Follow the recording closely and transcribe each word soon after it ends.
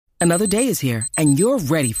Another day is here, and you're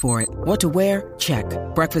ready for it. What to wear? Check.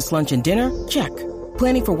 Breakfast, lunch, and dinner? Check.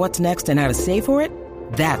 Planning for what's next and how to save for it?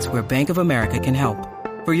 That's where Bank of America can help.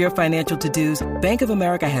 For your financial to-dos, Bank of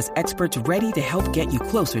America has experts ready to help get you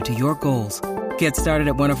closer to your goals. Get started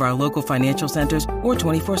at one of our local financial centers or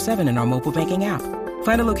 24/7 in our mobile banking app.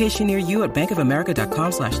 Find a location near you at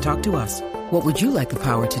bankofamerica.com/talktous. What would you like the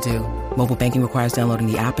power to do? Mobile banking requires downloading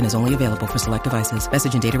the app and is only available for select devices.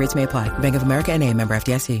 Message and data rates may apply. Bank of America N.A., member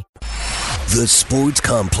FDIC. The Sports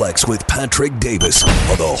Complex with Patrick Davis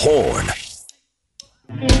on the Horn.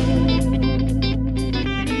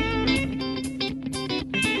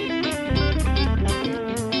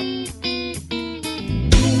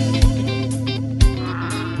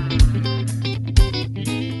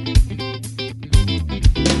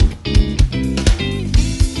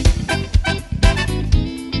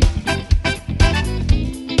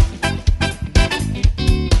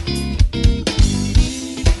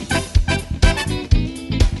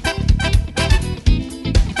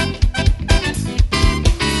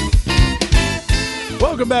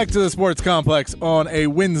 Welcome back to the Sports Complex on a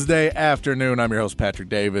Wednesday afternoon. I'm your host, Patrick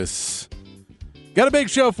Davis. Got a big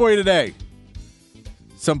show for you today.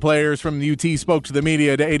 Some players from the UT spoke to the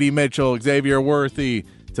media, to A.D. Mitchell, Xavier Worthy,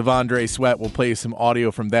 T'Vondre Sweat. We'll play some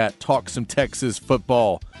audio from that, talk some Texas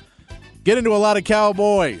football. Get into a lot of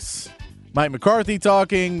Cowboys. Mike McCarthy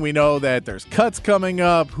talking. We know that there's cuts coming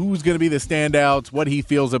up, who's going to be the standouts, what he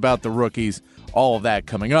feels about the rookies, all of that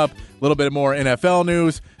coming up. A little bit more NFL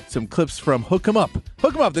news. Some clips from Hook 'em Up.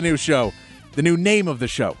 Hook 'em Up, the new show, the new name of the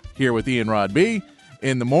show, here with Ian Rod B.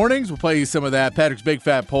 In the mornings, we'll play you some of that. Patrick's Big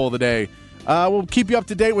Fat Poll of the day. We'll keep you up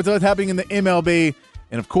to date with what's happening in the MLB.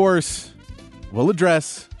 And, of course, we'll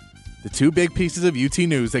address the two big pieces of UT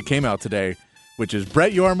news that came out today, which is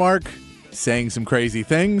Brett Yormark saying some crazy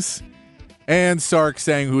things and Sark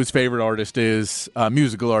saying who his favorite artist is,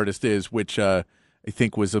 musical artist is, which I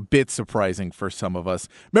think was a bit surprising for some of us.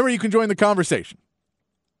 Remember, you can join the conversation.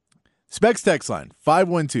 Specs text line,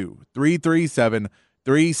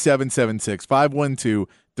 512-337-3776.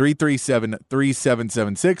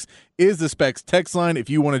 512-337-3776 is the Specs text line if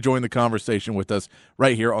you want to join the conversation with us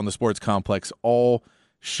right here on the Sports Complex all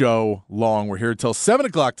show long. We're here until 7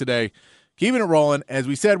 o'clock today, keeping it rolling. As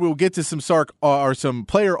we said, we'll get to some Sark or some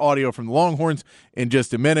player audio from the Longhorns in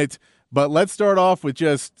just a minute. But let's start off with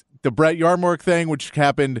just the Brett Yormark thing, which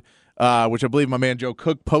happened, which I believe my man Joe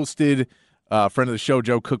Cook posted. Friend of the show,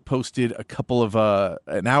 Joe Cook, posted a couple of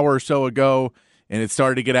an hour or so ago, and it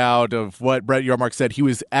started to get out of what Brett Yormark said. He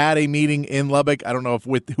was at a meeting in Lubbock. I don't know if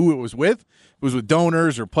with who it was with. It was with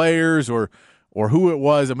donors or players or who it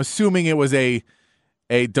was. I'm assuming it was a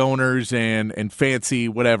donors and fancy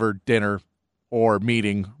whatever dinner or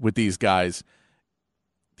meeting with these guys.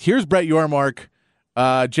 Here's Brett Yormark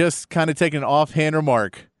just kind of taking an offhand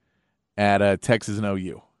remark at Texas and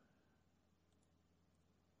OU.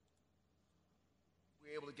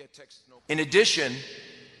 In addition,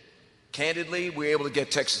 candidly, we were able to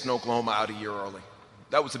get Texas and Oklahoma out a year early.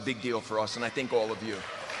 That was a big deal for us, and I think all of you,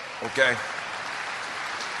 okay?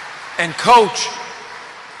 And, Coach,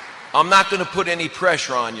 I'm not going to put any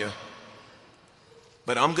pressure on you,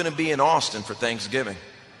 but I'm going to be in Austin for Thanksgiving,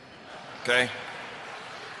 okay?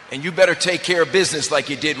 And you better take care of business like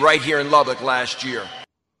you did right here in Lubbock last year.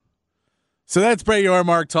 So that's Brett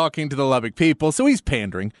Yormark talking to the Lubbock people. So he's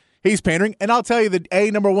pandering. He's pandering, and I'll tell you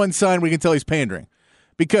the number one sign we can tell he's pandering,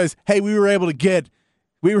 because hey, we were able to get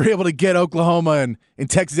Oklahoma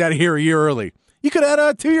and Texas out of here a year early. You could have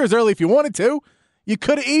had 2 years early if you wanted to. You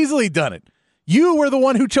could have easily done it. You were the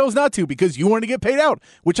one who chose not to because you wanted to get paid out,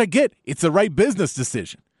 which I get. It's the right business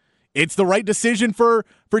decision. It's the right decision for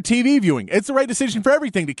TV viewing. It's the right decision for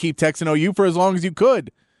everything to keep Texas and OU for as long as you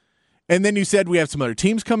could. And then you said we have some other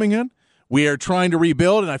teams coming in. We are trying to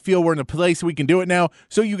rebuild, and I feel we're in a place we can do it now,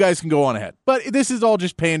 so you guys can go on ahead. But this is all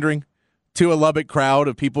just pandering to a Lubbock crowd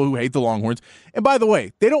of people who hate the Longhorns. And by the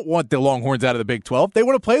way, they don't want the Longhorns out of the Big 12. They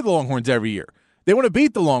want to play the Longhorns every year. They want to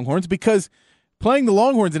beat the Longhorns because playing the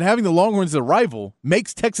Longhorns and having the Longhorns as a rival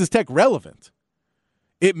makes Texas Tech relevant.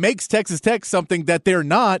 It makes Texas Tech something that they're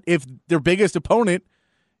not if their biggest opponent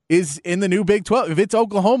is in the new Big 12. If it's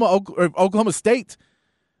Oklahoma or Oklahoma State,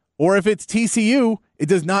 or if it's TCU, it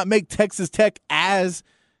does not make Texas Tech as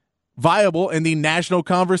viable in the national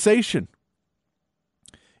conversation.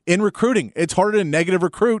 In recruiting, it's harder to negative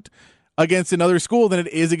recruit against another school than it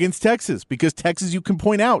is against Texas, because Texas, you can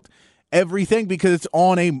point out everything because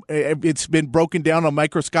it's been broken down on a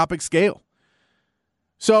microscopic scale.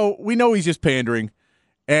 So we know he's just pandering,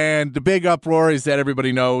 and the big uproar is that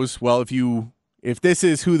everybody knows, well, if this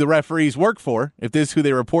is who the referees work for, if this is who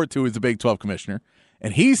they report to as the Big 12 commissioner,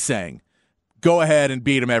 and he's saying go ahead and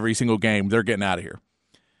beat them every single game. They're getting out of here.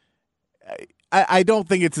 I don't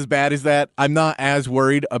think it's as bad as that. I'm not as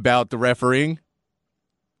worried about the refereeing.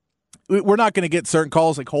 We're not going to get certain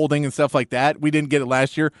calls like holding and stuff like that. We didn't get it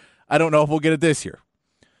last year. I don't know if we'll get it this year.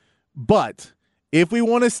 But if we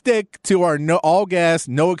want to stick to our all gas,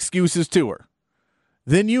 no excuses tour,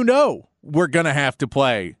 then we're going to have to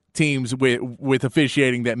play teams with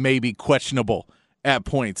officiating that may be questionable at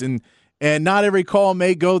points. And not every call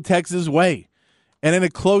may go Texas' way. And in a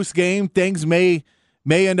close game, things may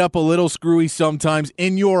end up a little screwy sometimes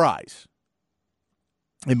in your eyes.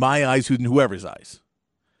 In my eyes, and whoever's eyes.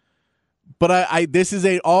 But this is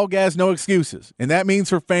a all gas, no excuses. And that means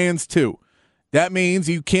for fans too. That means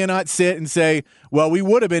you cannot sit and say, well, we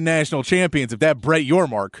would have been national champions if that Brett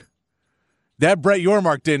Yormark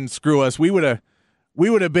didn't screw us. We would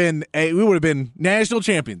have been national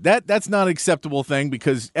champions. That's not an acceptable thing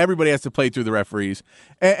because everybody has to play through the referees.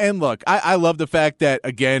 And look, I love the fact that,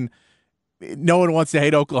 again, no one wants to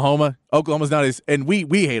hate Oklahoma. Oklahoma's not as, and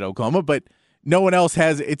we hate Oklahoma, but no one else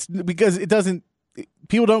has. It's because it doesn't.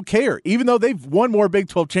 People don't care. Even though they've won more Big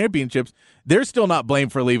 12 championships, they're still not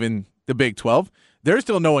blamed for leaving the Big 12. There's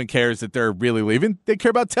still no one cares that they're really leaving. They care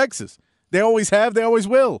about Texas. They always have. They always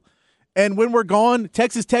will. And when we're gone,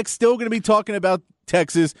 Texas Tech's still going to be talking about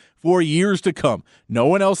Texas for years to come. No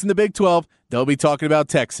one else in the Big 12, they'll be talking about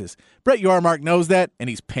Texas. Brett Yormark knows that, and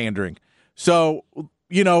he's pandering. So,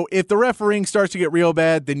 if the refereeing starts to get real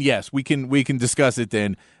bad, then yes, we can discuss it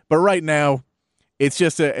then. But right now, it's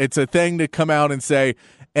a thing to come out and say,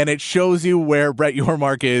 and it shows you where Brett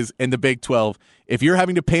Yormark is in the Big 12. If you're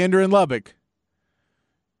having to pander in Lubbock,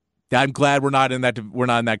 I'm glad we're not in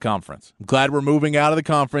that conference. I'm glad we're moving out of the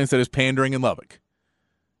conference that is pandering in Lubbock.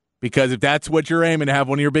 Because if that's what you're aiming to have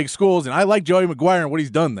one of your big schools, and I like Joey McGuire and what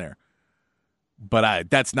he's done there, but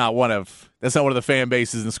that's not one of the fan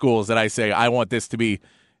bases and schools that I say I want this to be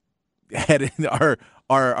headed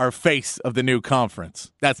our face of the new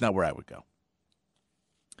conference. That's not where I would go.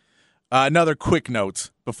 Another quick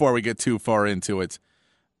note before we get too far into it.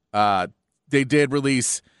 They did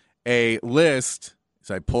release a list.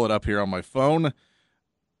 So I pull it up here on my phone.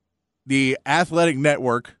 The Athletic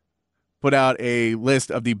Network put out a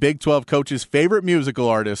list of the Big 12 coaches' favorite musical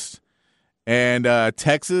artists. And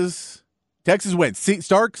Texas wins.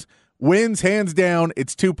 Starks wins hands down.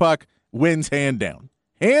 It's Tupac wins hand down.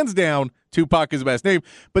 Hands down, Tupac is the best name.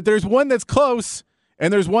 But there's one that's close.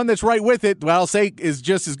 And there's one that's right with it, what I'll say is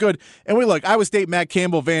just as good. And Iowa State, Matt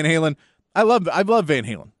Campbell, Van Halen. I love Van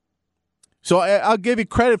Halen. So I'll give you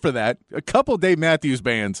credit for that. A couple of Dave Matthews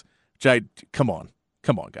bands, come on,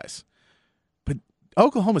 guys. But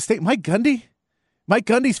Oklahoma State, Mike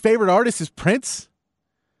Gundy's favorite artist is Prince.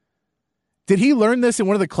 Did he learn this in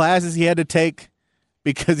one of the classes he had to take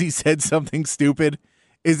because he said something stupid?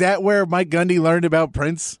 Is that where Mike Gundy learned about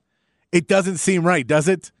Prince? It doesn't seem right, does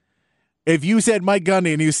it? If you said Mike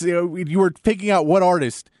Gundy and you were picking out what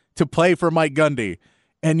artist to play for Mike Gundy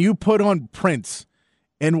and you put on Prince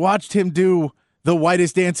and watched him do the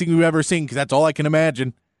whitest dancing you've ever seen, because that's all I can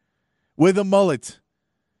imagine, with a mullet,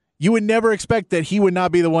 you would never expect that he would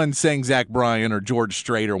not be the one saying Zach Bryan or George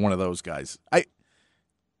Strait or one of those guys.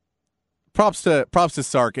 Props to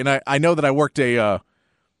Sark, and I know that I worked a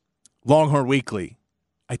Longhorn Weekly,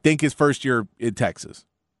 I think his first year in Texas.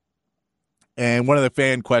 And one of the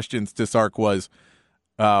fan questions to Sark was,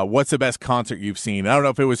 what's the best concert you've seen? I don't know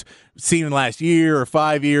if it was seen in last year or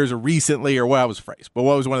 5 years or recently or what I was phrased, but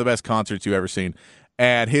what was one of the best concerts you've ever seen?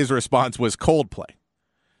 And his response was Coldplay.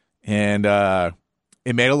 And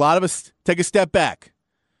it made a lot of us take a step back.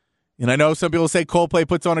 And I know some people say Coldplay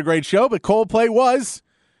puts on a great show, but Coldplay was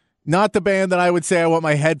not the band that I would say I want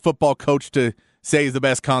my head football coach to say is the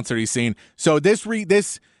best concert he's seen. So this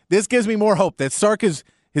gives me more hope that Sark has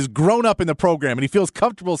grown up in the program, and he feels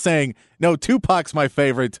comfortable saying, no, Tupac's my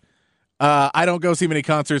favorite. I don't go see many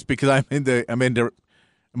concerts because I'm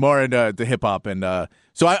more into the hip-hop, and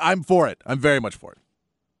so I'm for it. I'm very much for it.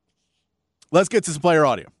 Let's get to some player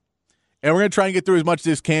audio. And we're going to try and get through as much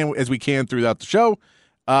as we can throughout the show.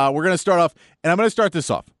 We're going to start off, and I'm going to start this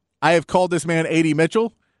off. I have called this man A.D.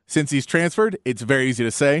 Mitchell since he's transferred. It's very easy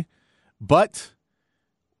to say. But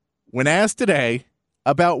when asked today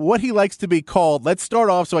about what he likes to be called, let's start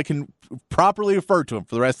off so I can properly refer to him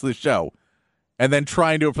for the rest of the show and then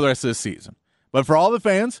try and do it for the rest of the season. But for all the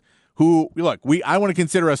fans who, look, I want to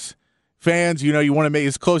consider us fans, you want to make it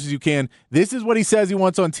as close as you can. This is what he says he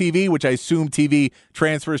wants on TV, which I assume TV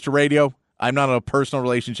transfers to radio. I'm not in a personal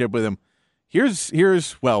relationship with him. Here's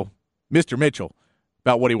Mr. Mitchell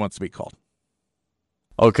about what he wants to be called.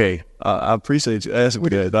 Okay, I appreciate you asking me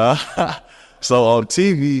that. So on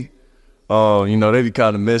TV, You know, they be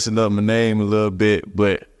kind of messing up my name a little bit,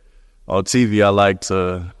 but on TV, I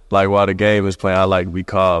like while the game is playing, I like to be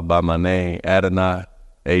called by my name, Adonai,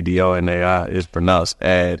 Adonai. It's pronounced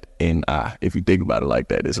Ad-N-I. If you think about it like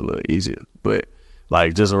that, it's a little easier. But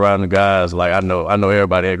like just around the guys, like I know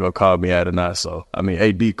everybody ain't gonna call me Adonai. So I mean,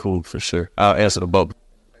 AD cool for sure. I'll answer the both.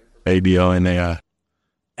 Adonai.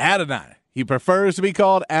 Adonai. He prefers to be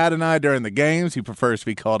called Adonai during the games. He prefers to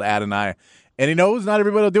be called Adonai. And he knows not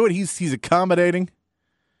everybody will do it. He's accommodating.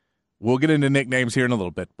 We'll get into nicknames here in a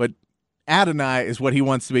little bit. But Adonai is what he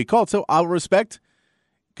wants to be called. So I'll respect,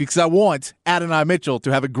 because I want Adonai Mitchell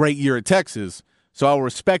to have a great year at Texas. So I'll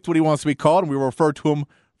respect what he wants to be called, and we will refer to him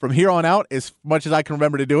from here on out as much as I can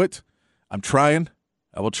remember to do it. I'm trying.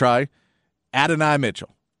 I will try. Adonai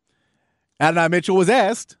Mitchell. Adonai Mitchell was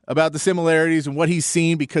asked about the similarities and what he's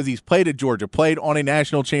seen because he's played at Georgia, played on a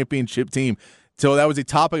national championship team. So that was a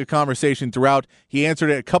topic of conversation throughout. He answered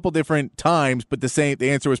it a couple different times, but the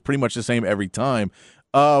answer was pretty much the same every time.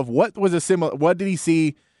 Of what did he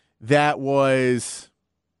see that was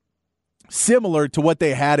similar to what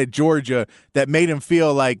they had at Georgia that made him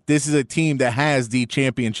feel like this is a team that has the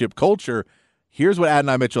championship culture? Here's what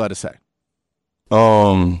Adonai Mitchell had to say.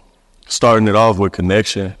 Starting it off with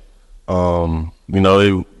connection. You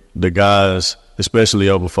know, the guys, especially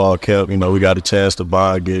over fall camp, you know, we got a chance to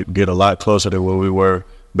bond, get a lot closer than where we were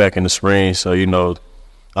back in the spring. So, you know,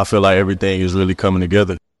 I feel like everything is really coming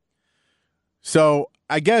together. So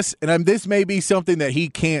I guess, and this may be something that he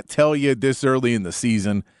can't tell you this early in the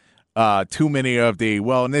season, too many of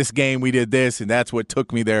in this game we did this and that's what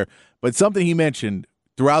took me there. But something he mentioned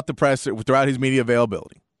throughout the press, throughout his media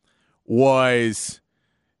availability, was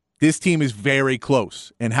this team is very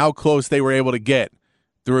close and how close they were able to get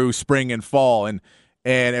through spring and fall. And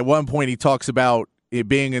at one point he talks about it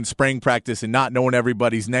being in spring practice and not knowing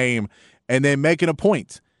everybody's name and then making a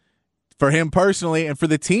point for him personally and for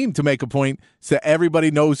the team to make a point so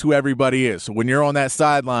everybody knows who everybody is. So when you're on that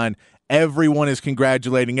sideline, everyone is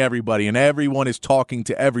congratulating everybody and everyone is talking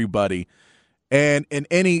to everybody. And in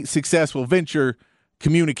any successful venture,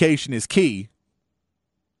 communication is key.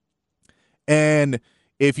 And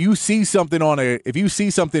if you see something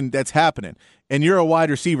that's happening and you're a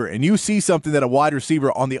wide receiver and you see something that a wide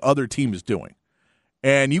receiver on the other team is doing,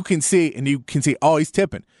 and you can see, oh, he's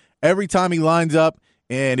tipping. Every time he lines up,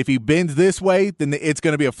 and if he bends this way, then it's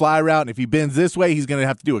going to be a fly route. And if he bends this way, he's going to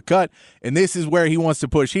have to do a cut. And this is where he wants to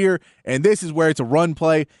push here. And this is where it's a run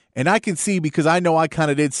play. And I can see, because I know I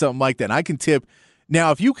kind of did something like that. And I can tip.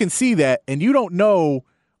 Now, if you can see that and you don't know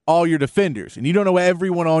all your defenders and you don't know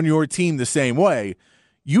everyone on your team the same way,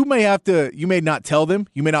 you may not tell them.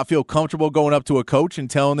 You may not feel comfortable going up to a coach and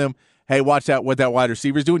telling them, hey, watch that, what that wide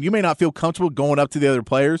receiver is doing. You may not feel comfortable going up to the other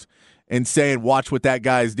players and saying, watch what that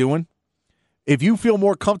guy is doing. If you feel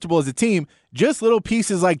more comfortable as a team, just little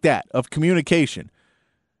pieces like that of communication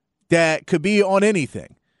that could be on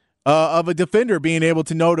anything, of a defender being able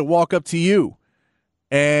to know to walk up to you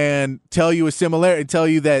and tell you a similarity, and tell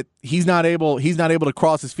you that he's not able to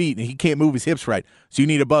cross his feet and he can't move his hips right, so you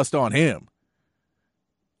need to bust on him.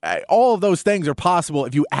 All of those things are possible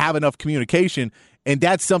if you have enough communication, and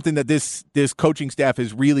that's something that this coaching staff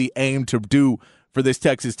has really aimed to do for this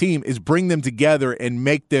Texas team, is bring them together and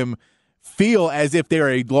make them feel as if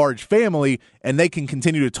they're a large family and they can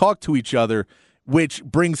continue to talk to each other, which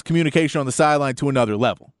brings communication on the sideline to another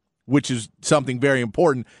level, which is something very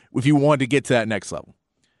important if you want to get to that next level.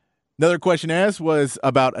 Another question asked was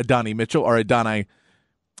about Adonai Mitchell.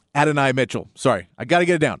 Sorry, I got to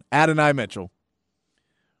get it down. Adonai Mitchell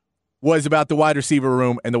was about the wide receiver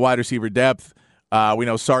room and the wide receiver depth. We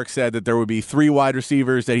know Sark said that there would be 3 wide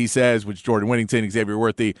receivers that he says, which Jordan Whittington, Xavier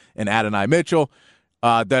Worthy, and Adonai Mitchell,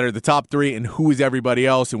 that are the top 3, and who is everybody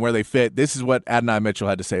else and where they fit. This is what Adonai Mitchell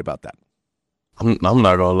had to say about that. I'm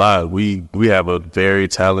not gonna lie. We have a very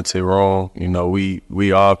talented room. You know,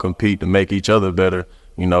 we all compete to make each other better.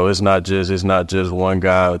 You know, it's not just one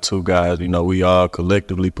guy or 2 guys. You know, we all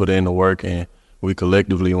collectively put in the work, and we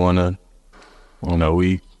collectively wanna, you know,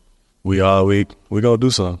 we gonna do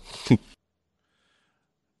something.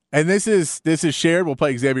 And this is shared. We'll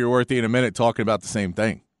play Xavier Worthy in a minute talking about the same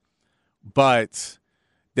thing. But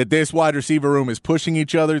that this wide receiver room is pushing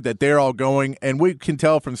each other, that they're all going, and we can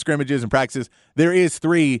tell from scrimmages and practices, there is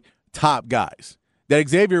 3 top guys. That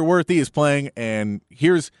Xavier Worthy is playing, and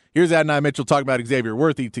here's Adonai Mitchell talking about Xavier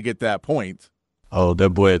Worthy to get that point. Oh,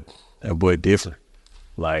 that boy different.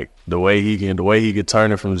 Like the way he can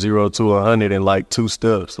turn it from 0 to 100 in like 2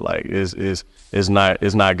 steps. Like it's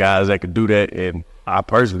not guys that could do that, and I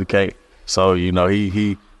personally can't. So you know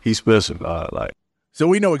he's special. Like So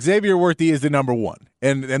we know Xavier Worthy is the number one,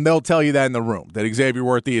 and they'll tell you that in the room, that Xavier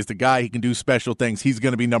Worthy is the guy. He can do special things. He's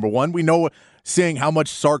going to be number one. We know, seeing how much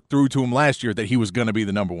Sark threw to him last year, that he was going to be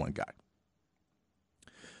the number one guy.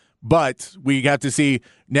 But we have to see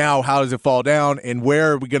now, how does it fall down and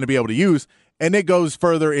where are we going to be able to use? And it goes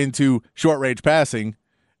further into short-range passing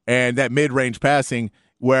and that mid-range passing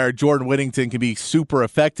where Jordan Whittington can be super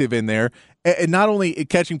effective in there. And not only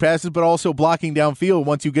catching passes, but also blocking downfield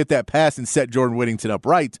once you get that pass and set Jordan Whittington up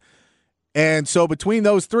right. And so between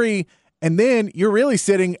those three, and then you're really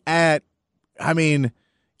sitting at,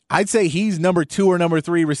 I'd say he's number 2 or number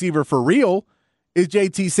 3 receiver for real is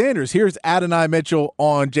JT Sanders. Here's Adonai Mitchell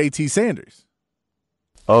on JT Sanders.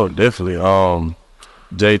 Oh, definitely.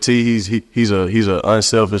 JT, he's a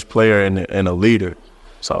unselfish player and a leader.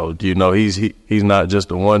 So, he's not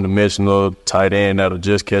just a one-dimensional tight end that'll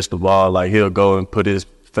just catch the ball. Like, he'll go and put his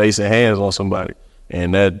face and hands on somebody.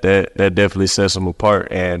 And that definitely sets him apart.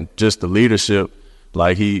 And just the leadership,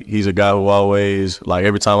 like, he's a guy who always, like,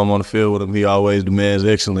 every time I'm on the field with him, he always demands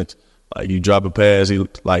excellence. Like, you drop a pass,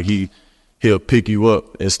 he'll pick you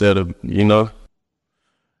up instead of,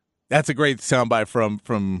 That's a great soundbite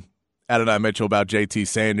from Adonai Mitchell about JT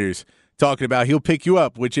Sanders, talking about he'll pick you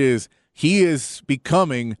up, which is he is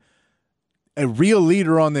becoming a real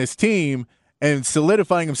leader on this team and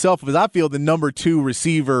solidifying himself as, I feel, the number 2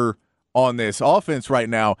 receiver on this offense right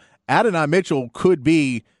now. Adonai Mitchell could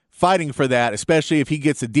be fighting for that, especially if he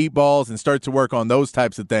gets the deep balls and starts to work on those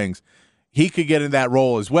types of things. He could get in that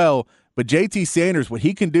role as well. But JT Sanders, what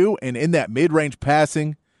he can do, and in that mid-range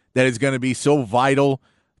passing that is going to be so vital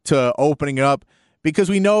to opening up,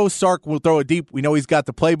 because we know Sark will throw it deep. We know he's got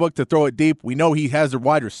the playbook to throw it deep. We know he has the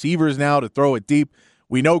wide receivers now to throw it deep.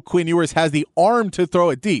 We know Quinn Ewers has the arm to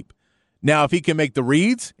throw it deep. Now, if he can make the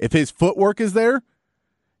reads, if his footwork is there,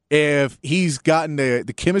 if he's gotten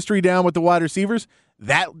the chemistry down with the wide receivers,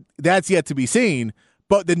 that's yet to be seen.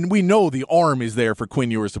 But then we know the arm is there for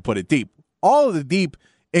Quinn Ewers to put it deep. All of the deep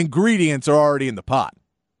ingredients are already in the pot.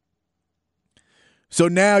 So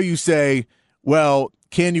now you say, well,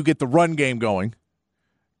 can you get the run game going?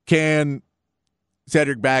 Can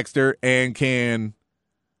Cedric Baxter and can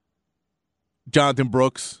Jonathan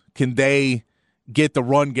Brooks, can they get the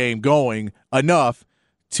run game going enough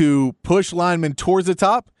to push linemen towards the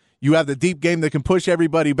top? You have the deep game that can push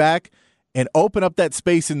everybody back and open up that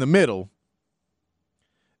space in the middle.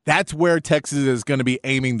 That's where Texas is going to be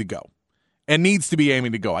aiming to go and needs to be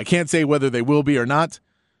aiming to go. I can't say whether they will be or not,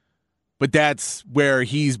 but that's where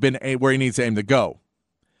he needs to aim to go.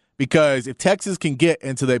 Because if Texas can get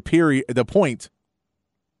into the point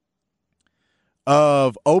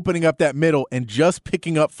of opening up that middle and just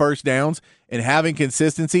picking up first downs and having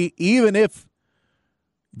consistency, even if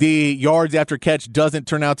the yards after catch doesn't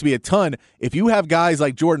turn out to be a ton, if you have guys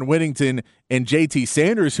like Jordan Whittington and JT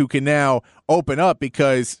Sanders who can now open up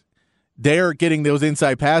because they're getting those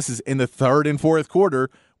inside passes in the third and fourth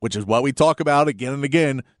quarter, which is what we talk about again and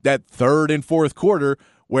again, that third and fourth quarter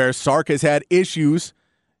where Sark has had issues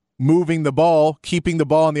moving the ball, keeping the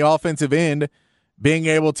ball on the offensive end, being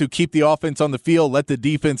able to keep the offense on the field, let the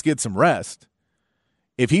defense get some rest.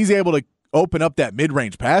 If he's able to open up that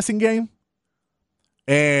mid-range passing game,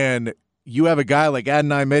 and you have a guy like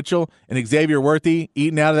Adonai Mitchell and Xavier Worthy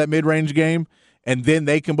eating out of that mid-range game, and then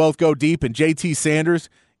they can both go deep, and JT Sanders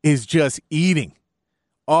is just eating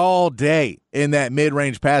all day in that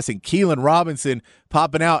mid-range passing. Keelan Robinson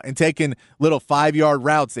popping out and taking little 5-yard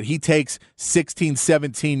routes that he takes 16,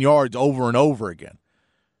 17 yards over and over again.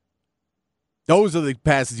 Those are the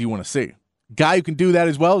passes you want to see. Guy who can do that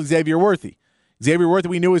as well is Xavier Worthy. Xavier Worthy,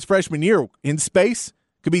 we knew his freshman year in space,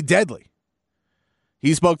 could be deadly.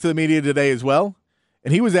 He spoke to the media today as well,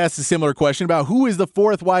 and he was asked a similar question about who is the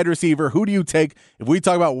 4th wide receiver. Who do you take? If we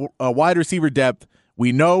talk about wide receiver depth,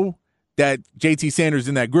 we know that JT Sanders is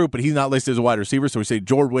in that group, but he's not listed as a wide receiver, so we say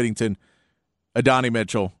Jordan Whittington, Adonai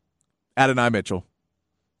Mitchell,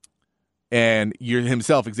 and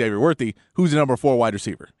himself, Xavier Worthy, who's the number 4 wide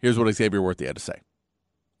receiver. Here's what Xavier Worthy had to say.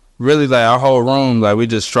 Really, like, our whole room, like, we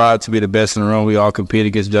just strive to be the best in the room. We all compete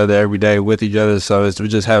against each other every day with each other, so we're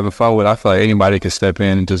just having fun with it. I feel like anybody can step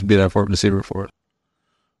in and just be that 4th receiver for it.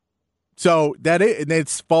 So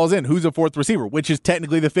it falls in. Who's the 4th receiver, which is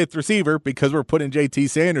technically the 5th receiver because we're putting JT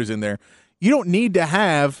Sanders in there. You don't need to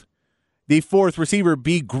have the 4th receiver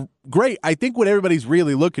be great. I think what everybody's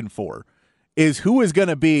really looking for is who is going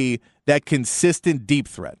to be that consistent deep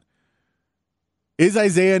threat. Is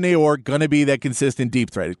Isaiah Neyor going to be that consistent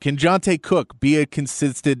deep threat? Can Jonte Cook be a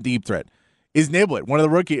consistent deep threat? Is Niblett, one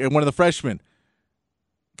of the freshmen,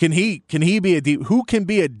 can he be a deep? Who can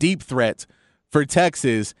be a deep threat for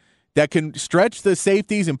Texas that can stretch the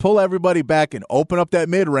safeties and pull everybody back and open up that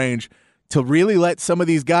mid-range to really let some of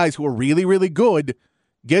these guys who are really, really good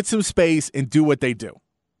get some space and do what they do.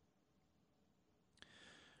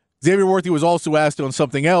 Xavier Worthy was also asked on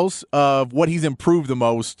something else of what he's improved the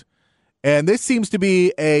most. And this seems to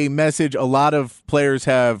be a message a lot of players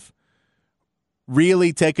have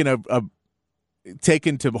really taken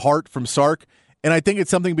taken to heart from Sark. And I think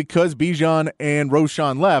it's something because Bijan and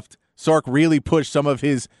Roschon left, Sark really pushed some of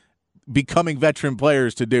his becoming veteran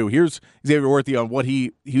players to do. Here's Xavier Worthy on what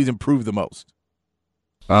he's improved the most.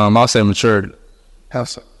 I'll say maturity. How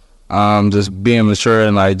so? Just being mature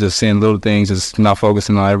and like just seeing little things, just not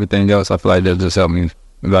focusing on everything else. I feel like that just helped me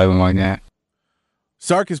evaluate my game.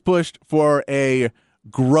 Sark has pushed for a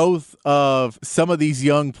growth of some of these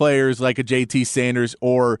young players like a JT Sanders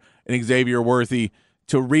or an Xavier Worthy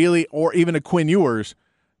to really, or even a Quinn Ewers,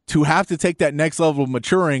 to have to take that next level of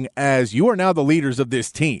maturing as you are now the leaders of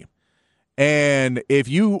this team. And if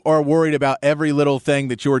you are worried about every little thing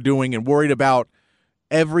that you're doing and worried about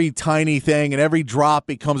every tiny thing and every drop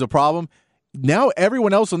becomes a problem, now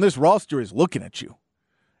everyone else on this roster is looking at you.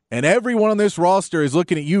 And everyone on this roster is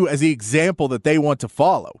looking at you as the example that they want to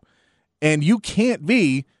follow. And you can't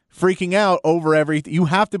be freaking out over everything. You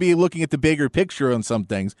have to be looking at the bigger picture on some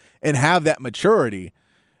things and have that maturity.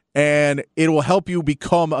 And it will help you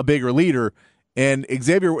become a bigger leader. And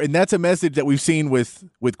Xavier, and that's a message that we've seen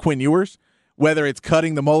with Quinn Ewers, whether it's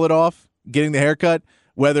cutting the mullet off, getting the haircut,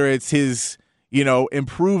 whether it's his,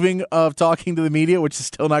 improving of talking to the media, which is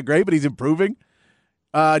still not great, but he's improving.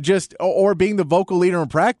 Or being the vocal leader in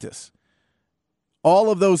practice.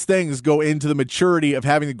 All of those things go into the maturity of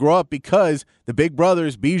having to grow up because the big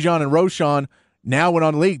brothers, Bijan and Roschon, now went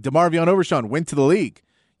on the league. DeMarvion Overshown went to the league.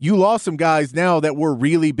 You lost some guys now that were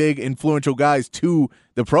really big, influential guys to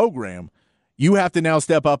the program. You have to now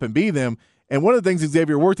step up and be them. And one of the things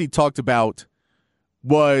Xavier Worthy talked about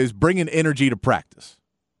was bringing energy to practice.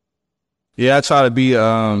 Yeah, I try to be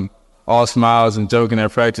all smiles and joking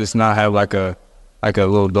at practice, not have like a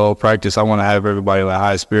little dull practice. I want to have everybody like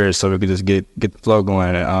high spirits so we can just get the flow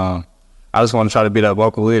going. And, I just want to try to be that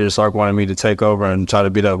vocal leader. Sark wanted me to take over and try to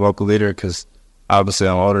be that vocal leader because obviously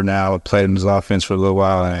I'm older now. I've played in this offense for a little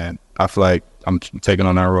while, and I feel like I'm taking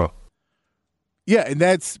on that role. Yeah, and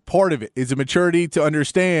that's part of it, is a maturity to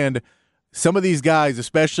understand some of these guys,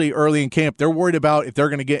 especially early in camp, they're worried about if they're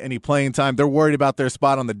going to get any playing time. They're worried about their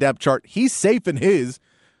spot on the depth chart. He's safe in his.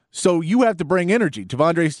 So you have to bring energy.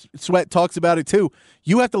 T'Vondre Sweat talks about it too.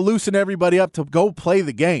 You have to loosen everybody up to go play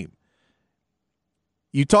the game.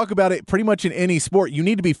 You talk about it pretty much in any sport. You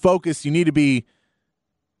need to be focused. You need to be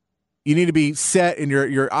set in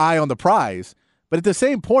your eye on the prize. But at the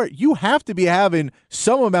same point, you have to be having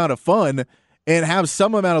some amount of fun and have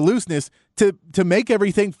some amount of looseness to make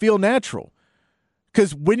everything feel natural.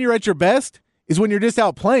 Because when you're at your best is when you're just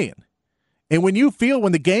out playing. And when you feel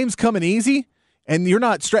when the game's coming easy, and you're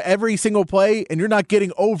not every single play, and you're not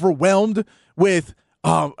getting overwhelmed with,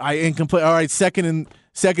 incomplete. All right, second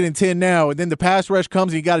and 10 now, and then the pass rush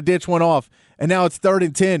comes and you got to ditch one off, and now it's 3rd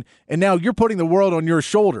and 10, and now you're putting the world on your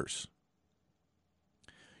shoulders.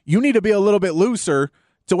 You need to be a little bit looser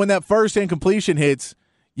so when that first incompletion hits,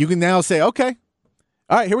 you can now say, okay,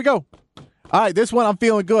 all right, here we go. All right, this one I'm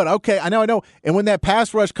feeling good. Okay, I know. And when that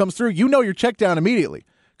pass rush comes through, you know you're checked down immediately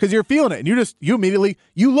because you're feeling it, and you immediately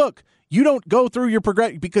look. You don't go through your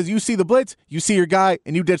progression because you see the blitz, you see your guy,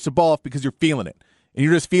 and you ditch the ball off because you're feeling it. And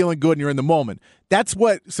you're just feeling good and you're in the moment. That's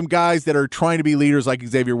what some guys that are trying to be leaders like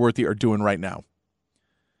Xavier Worthy are doing right now.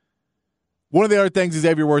 One of the other things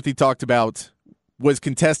Xavier Worthy talked about was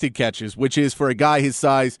contested catches, which is for a guy his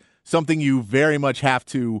size, something you very much have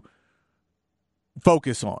to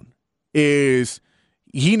focus on. Is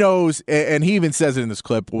he knows, and he even says it in this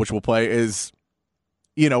clip, which we'll play, is,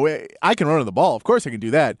 I can run on the ball. Of course I can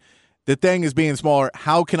do that. The thing is being smaller,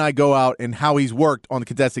 how can I go out and how he's worked on the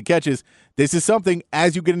contested catches. This is something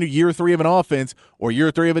as you get into year 3 of an offense or year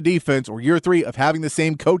 3 of a defense or year 3 of having the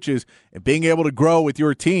same coaches and being able to grow with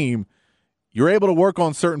your team, you're able to work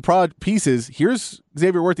on certain pieces. Here's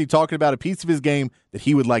Xavier Worthy talking about a piece of his game that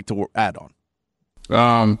he would like to add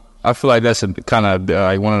on. I feel like that's a kind of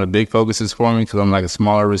like one of the big focuses for me because I'm like a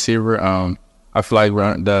smaller receiver. I feel like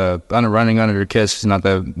running under the catch is not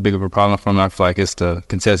that big of a problem for me. I feel like it's the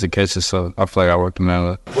contested catches, so I feel like I worked them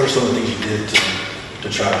out. What are some of the things you did to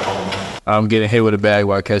try to calm them? I'm getting hit with a bag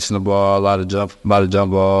while catching the ball, a lot of jump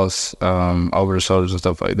balls, over the shoulders and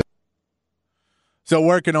stuff like that. So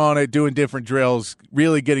working on it, doing different drills,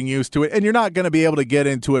 really getting used to it. And you're not going to be able to get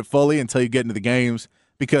into it fully until you get into the games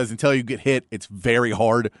because until you get hit, it's very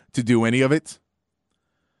hard to do any of it.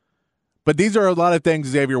 But these are a lot of things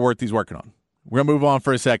Xavier Worthy's working on. We're going to move on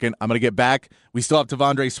for a second. I'm going to get back. We still have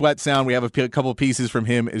T'Vondre Sweat sound. We have a couple pieces from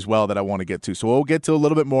him as well that I want to get to. So we'll get to a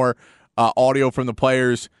little bit more audio from the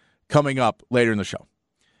players coming up later in the show.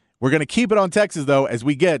 We're going to keep it on Texas, though, as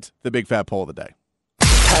we get the Big Fat Poll of the Day.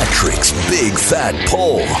 Patrick's Big Fat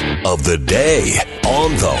Poll of the Day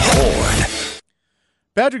on the Horn.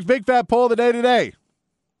 Patrick's Big Fat Poll of the Day today.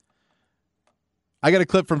 I got a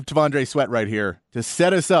clip from T'Vondre Sweat right here to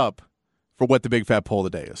set us up for what the Big Fat Poll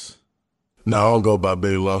of the Day is. No, I don't go by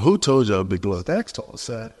Big Lunch. Who told y'all Big Lunch? Dax told us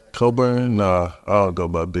that. Coburn? Nah, I don't go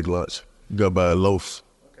by Big Lunch. Go by loaves.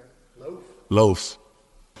 Okay. Loaf? Loaves.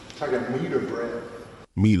 Talking meat or bread?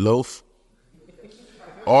 Meatloaf.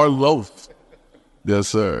 Or loaf. Yes,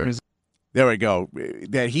 sir. There we go.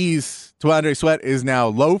 That T'Vondre Sweat is now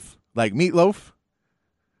loaf, like meatloaf.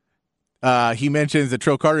 He mentions that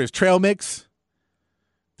Trill Carter is Trail Mix.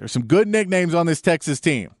 There's some good nicknames on this Texas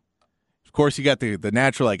team. Of course, you got the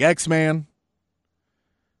natural like X-Man.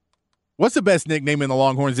 What's the best nickname in the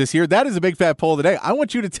Longhorns this year? That is a Big Fat Poll of the Day. I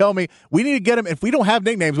want you to tell me. We need to get them. If we don't have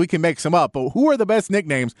nicknames, we can make some up. But who are the best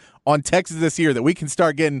nicknames on Texas this year that we can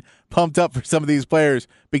start getting pumped up for some of these players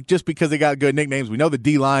just because they got good nicknames? We know the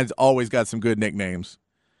D-line's always got some good nicknames.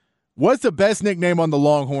 What's the best nickname on the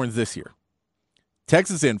Longhorns this year?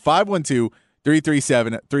 Text us in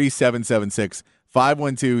 512-337-3776.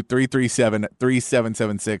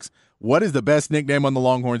 512-337-3776. What is the best nickname on the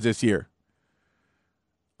Longhorns this year?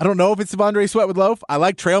 I don't know if it's T'Vondre Sweat with loaf. I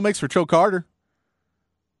like Trail Mix for Trill Carter.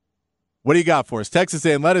 What do you got for us? Text us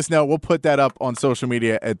in. Let us know. We'll put that up on social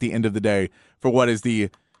media at the end of the day for what is the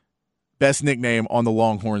best nickname on the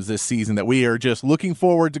Longhorns this season that we are just looking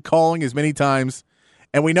forward to calling as many times.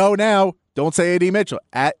 And we know now, don't say A.D. Mitchell.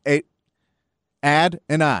 Add an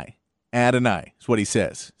I. Add an I is what he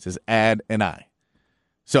says. He says add an I.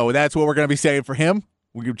 So that's what we're going to be saying for him.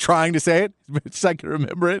 We're trying to say it as much as I can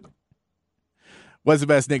remember it. What's the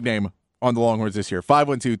best nickname on the Longhorns this year?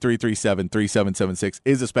 512-337-3776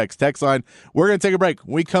 is the Specs text line. We're going to take a break.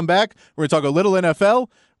 When we come back, we're going to talk a little NFL.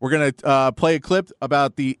 We're going to play a clip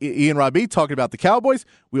about the Ian Robbie talking about the Cowboys.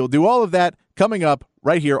 We'll do all of that coming up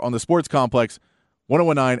right here on the Sports Complex,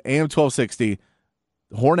 1019 AM 1260,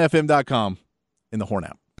 hornfm.com, in the Horn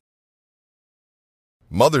app.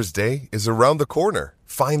 Mother's Day is around the corner.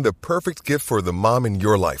 Find the perfect gift for the mom in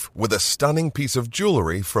your life with a stunning piece of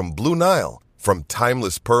jewelry from Blue Nile. From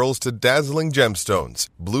timeless pearls to dazzling gemstones,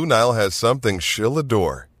 Blue Nile has something she'll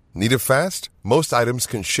adore. Need it fast? Most items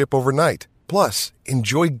can ship overnight. Plus,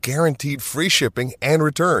 enjoy guaranteed free shipping and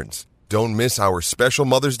returns. Don't miss our special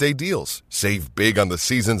Mother's Day deals. Save big on the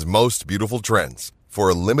season's most beautiful trends. For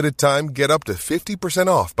a limited time, get up to 50%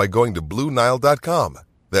 off by going to BlueNile.com.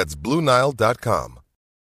 That's BlueNile.com.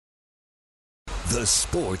 The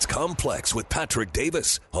Sports Complex with Patrick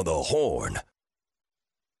Davis on the Horn.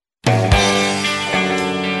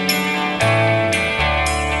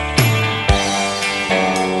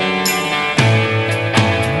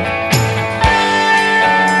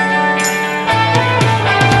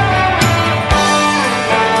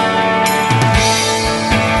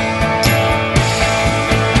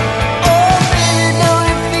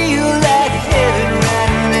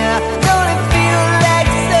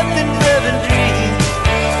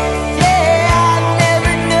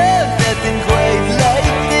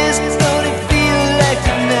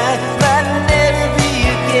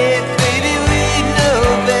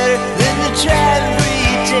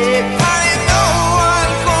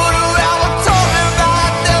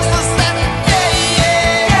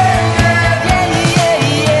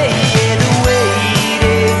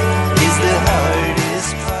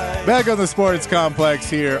 Back on the Sports Complex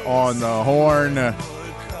here on the Horn,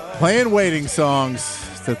 playing waiting songs.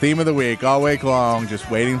 It's the theme of the week, all week long, just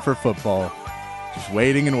waiting for football. Just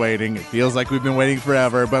waiting and waiting. It feels like we've been waiting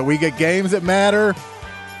forever, but we get games that matter.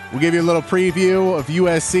 We'll give you a little preview of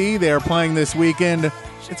USC. They are playing this weekend.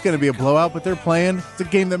 It's going to be a blowout, but they're playing. It's a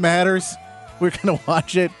game that matters. We're going to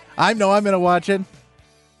watch it. I know I'm going to watch it.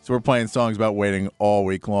 So we're playing songs about waiting all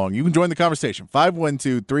week long. You can join the conversation.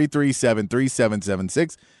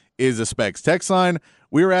 512-337-3776 is the Specs text line.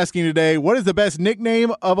 We were asking today, what is the best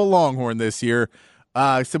nickname of a Longhorn this year?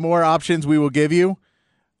 Some more options we will give you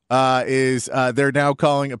they're now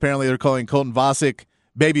calling, apparently they're calling Colton Vasek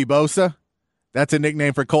Baby Bosa. That's a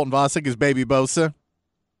nickname for Colton Vasek, is Baby Bosa.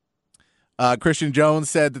 Christian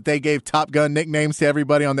Jones said that they gave Top Gun nicknames to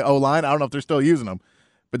everybody on the O-line. I don't know if they're still using them,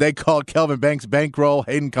 but they called Kelvin Banks Bankroll,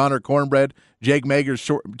 Hayden Connor Cornbread, Jake Majors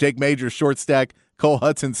Short Stack, Cole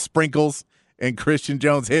Hudson Sprinkles, and Christian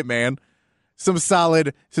Jones Hitman. Some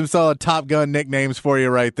solid Top Gun nicknames for you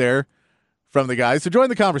right there from the guys. So join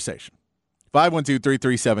the conversation.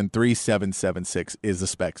 512-337-3776 is the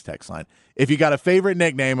Specs text line. If you got a favorite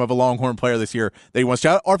nickname of a Longhorn player this year that you want to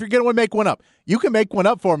shout out, or if you're going to make one up, you can make one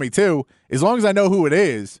up for me too, as long as I know who it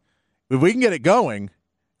is. If we can get it going,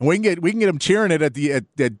 and we can get them cheering it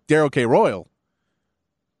at Darrell K. Royal,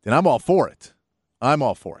 then I'm all for it. I'm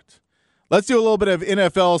all for it. Let's do a little bit of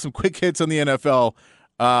NFL, some quick hits on the NFL.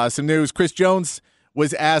 Some news. Chris Jones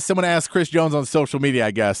was asked. Someone asked Chris Jones on social media,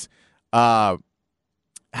 I guess, how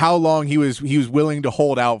long he was willing to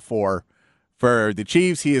hold out for the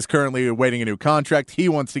Chiefs. He is currently awaiting a new contract. He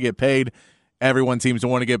wants to get paid. Everyone seems to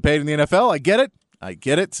want to get paid in the NFL. I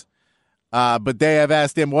get it. But they have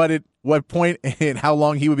asked him what point and how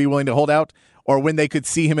long he would be willing to hold out, or when they could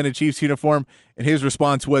see him in a Chiefs uniform. And his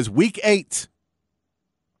response was Week 8.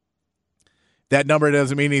 That number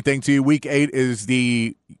doesn't mean anything to you. Week 8 is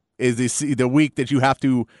the week that you have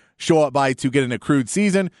to show up by to get an accrued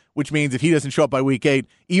season, which means if he doesn't show up by Week 8,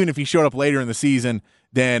 even if he showed up later in the season,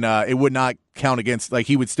 then it would not count against, like,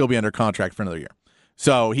 he would still be under contract for another year.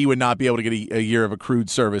 So he would not be able to get a year of accrued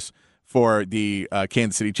service for the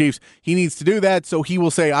Kansas City Chiefs. He needs to do that, so he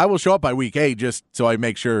will say, I will show up by Week 8 just so I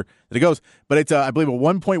make sure that it goes. But it's, I believe, a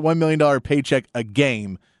 $1.1 million paycheck a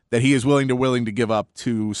game that he is willing to give up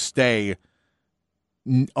to stay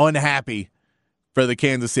unhappy for the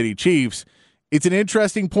Kansas City Chiefs. It's an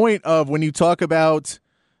interesting point of when you talk about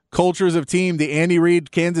cultures of team, the Andy Reid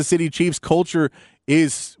Kansas City Chiefs culture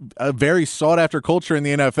is a very sought-after culture in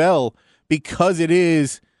the NFL because it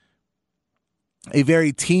is a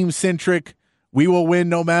very team-centric, we will win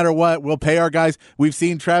no matter what, we'll pay our guys. We've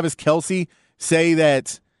seen Travis Kelce say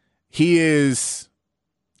that he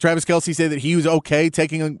was okay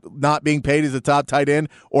taking not being paid as a top tight end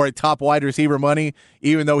or a top wide receiver money,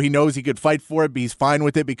 even though he knows he could fight for it, but he's fine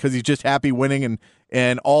with it because he's just happy winning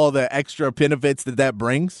and all the extra benefits that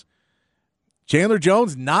brings. Chandler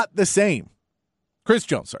Jones, not the same. Chris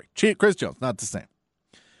Jones, not the same.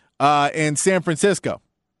 And San Francisco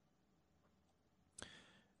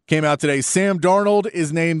came out today. Sam Darnold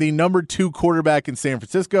is named the number 2 quarterback in San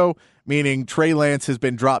Francisco, meaning Trey Lance has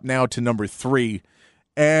been dropped now to number 3.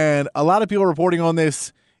 And a lot of people are reporting on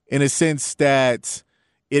this in a sense that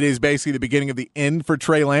it is basically the beginning of the end for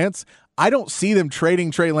Trey Lance. I don't see them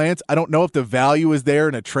trading Trey Lance. I don't know if the value is there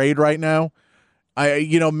in a trade right now.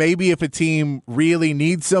 Maybe if a team really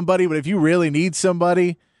needs somebody, but if you really need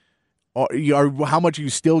somebody, how much are you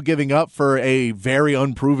still giving up for a very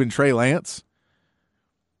unproven Trey Lance?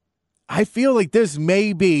 I feel like this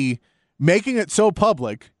may be making it so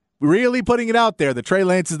public, really putting it out there that Trey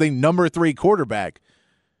Lance is the number 3 quarterback.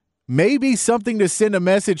 Maybe something to send a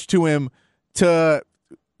message to him to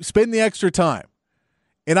spend the extra time.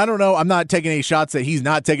 And I don't know, I'm not taking any shots that he's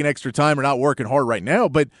not taking extra time or not working hard right now,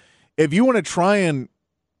 but if you want to try and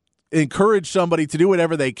encourage somebody to do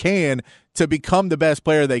whatever they can to become the best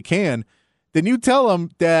player they can, then you tell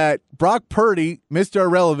them that Brock Purdy, Mr.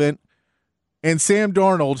 Irrelevant, and Sam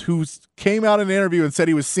Darnold, who came out in an interview and said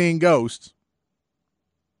he was seeing ghosts,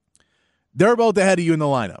 they're both ahead of you in the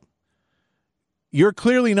lineup. You're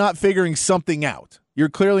clearly not figuring something out. You're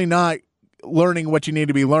clearly not learning what you need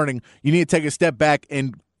to be learning. You need to take a step back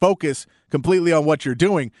and focus completely on what you're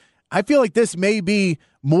doing. I feel like this may be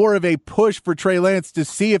more of a push for Trey Lance to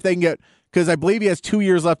see if they can get, because I believe he has 2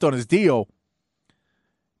 years left on his deal,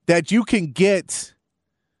 that you can get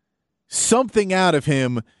something out of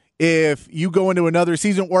him if you go into another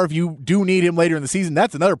season, or if you do need him later in the season.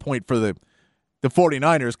 That's another point for the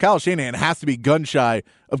 49ers. Kyle Shanahan has to be gun shy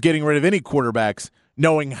of getting rid of any quarterbacks,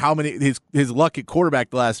 knowing how many his luck at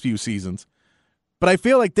quarterback the last few seasons. But I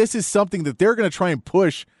feel like this is something that they're going to try and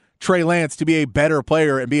push Trey Lance to be a better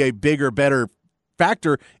player and be a bigger, better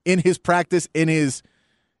factor in his practice, in his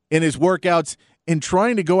workouts, and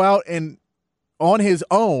trying to go out and on his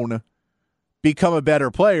own become a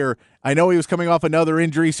better player. I know he was coming off another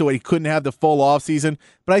injury, so he couldn't have the full offseason,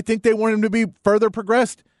 but I think they want him to be further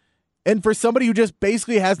progressed. And for somebody who just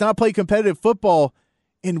basically has not played competitive football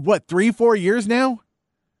in, 3-4 years now?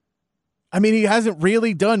 I mean, he hasn't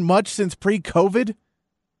really done much since pre-COVID.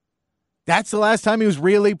 That's the last time he was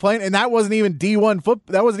really playing, and that wasn't even D1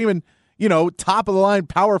 football. That wasn't even, top-of-the-line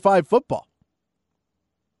Power 5 football.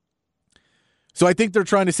 So I think they're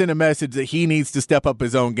trying to send a message that he needs to step up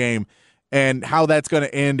his own game, and how that's going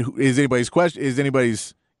to end is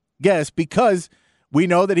anybody's guess, because we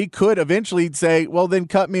know that he could eventually say, well, then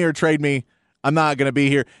cut me or trade me. I'm not going to be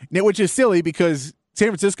here, which is silly because San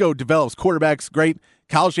Francisco develops quarterbacks great.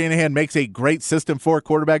 Kyle Shanahan makes a great system for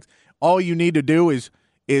quarterbacks. All you need to do is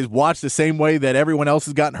watch the same way that everyone else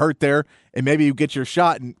has gotten hurt there, and maybe you get your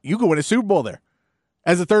shot, and you could win a Super Bowl there.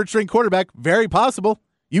 As a third-string quarterback, very possible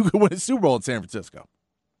you could win a Super Bowl in San Francisco.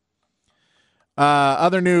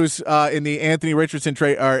 Other news in the Anthony Richardson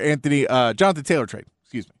trade, or Jonathan Taylor trade.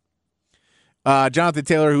 Excuse me. Jonathan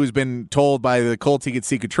Taylor, who's been told by the Colts he could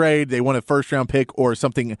seek a trade. They want a first-round pick or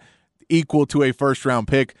something equal to a first-round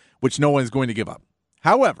pick, which no one's going to give up.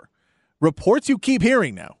 However, reports you keep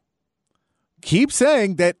hearing now keep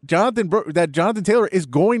saying that Jonathan Taylor is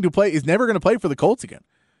never going to play for the Colts again.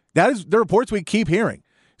 That is the reports we keep hearing.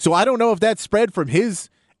 So I don't know if that's spread from his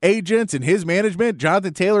agents and his management,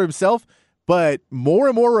 Jonathan Taylor himself, but more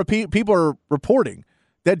and more people are reporting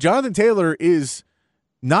that Jonathan Taylor is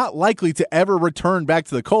not likely to ever return back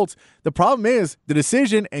to the Colts. The problem is the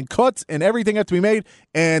decision and cuts and everything have to be made,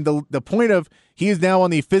 and the point of he is now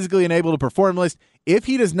on the physically unable to perform list. If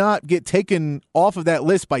he does not get taken off of that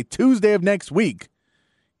list by Tuesday of next week,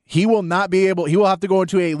 he will have to go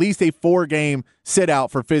into at least a 4-game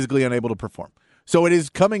sit-out for physically unable to perform. So it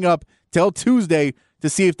is coming up till Tuesday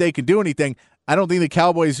to see if they can do anything. I don't think the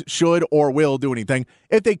Cowboys should or will do anything.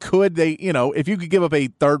 If they could, if you could give up a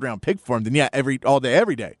 3rd-round pick for him, then yeah, all day,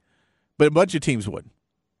 every day. But a bunch of teams would.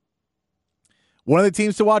 One of the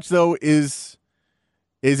teams to watch, though, is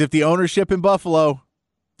if the ownership in Buffalo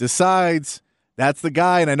decides that's the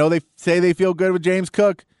guy, and I know they say they feel good with James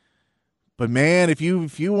Cook, but man, if you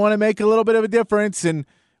want to make a little bit of a difference and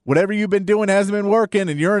whatever you've been doing hasn't been working,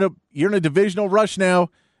 and you're in a divisional rush now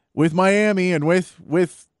with Miami and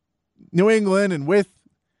with New England and with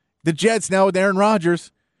the Jets now with Aaron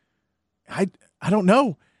Rodgers, I don't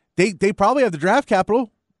know. They probably have the draft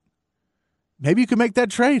capital. Maybe you could make that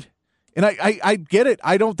trade. And I get it.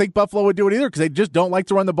 I don't think Buffalo would do it either because they just don't like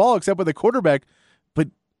to run the ball except with a quarterback. But,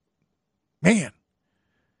 man,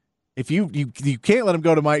 if you can't let him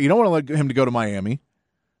go to Miami, you don't want to let him to go to Miami.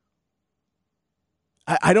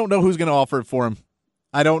 I don't know who's going to offer it for him.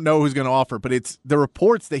 I don't know who's going to offer, but it's the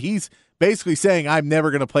reports that he's basically saying, I'm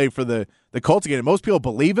never going to play for the Colts again. And most people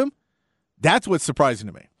believe him. That's what's surprising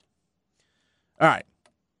to me. All right.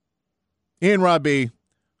 Ian Rob B.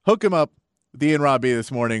 Hook him up with Ian Rob B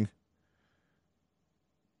this morning.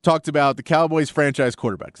 Talked about the Cowboys franchise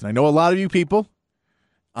quarterbacks. And I know a lot of you people,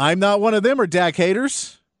 I'm not one of them, are Dak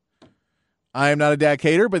haters. I am not a Dak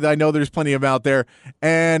hater, but I know there's plenty of them out there.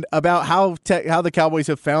 And about how the Cowboys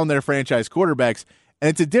have found their franchise quarterbacks. And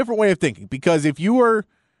it's a different way of thinking, because if you are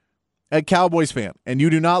a Cowboys fan and you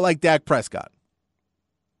do not like Dak Prescott,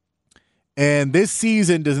 and this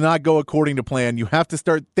season does not go according to plan, you have to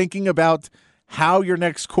start thinking about how your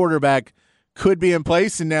next quarterback could be in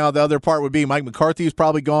place. And now the other part would be Mike McCarthy is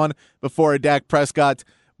probably gone before a Dak Prescott.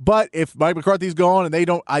 But if Mike McCarthy's gone and they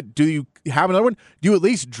don't, do you have another one? Do you at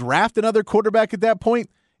least draft another quarterback at that point?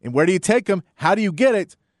 And where do you take him? How do you get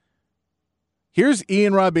it? Here's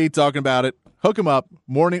Ian Robbie talking about it. Hook him up.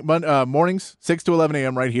 Mornings, 6 to 11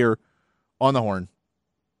 a.m. right here on the Horn.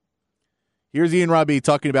 Here's Ian Robbie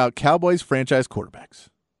talking about Cowboys franchise quarterbacks.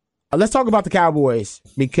 Let's talk about the Cowboys,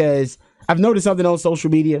 because I've noticed something on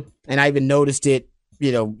social media, and I even noticed it,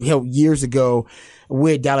 years ago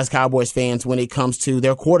with Dallas Cowboys fans when it comes to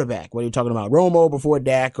their quarterback. Whether you're talking about Romo before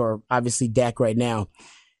Dak or obviously Dak right now.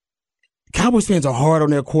 Cowboys fans are hard on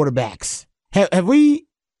their quarterbacks. Have we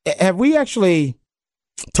actually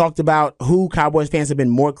talked about who Cowboys fans have been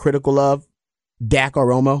more critical of, Dak or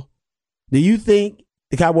Romo? Do you think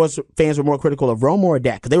the Cowboys fans were more critical of Romo or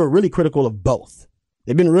Dak? Because they were really critical of both.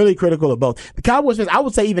 They've been really critical of both. The Cowboys fans, I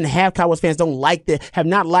would say even half Cowboys fans have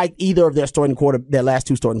not liked either of their last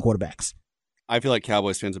two starting quarterbacks. I feel like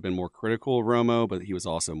Cowboys fans have been more critical of Romo, but he was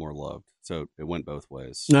also more loved. So it went both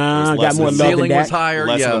ways. Got more love than Dak. Ceiling was higher.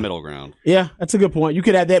 Less of the middle ground. Yeah, that's a good point. You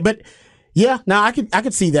could add that. But yeah, I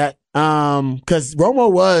could see that. Because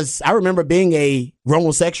Romo I remember being a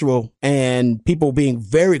Romo-sexual and people being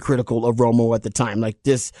very critical of Romo at the time. Like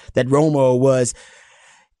that Romo was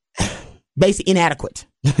basically inadequate.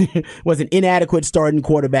 Was an inadequate starting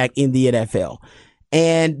quarterback in the NFL.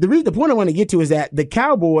 And the point I want to get to is that the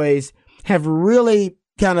Cowboys have really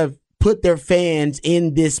kind of put their fans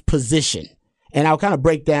in this position. And I'll kind of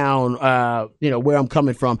break down, where I'm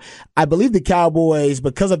coming from. I believe the Cowboys,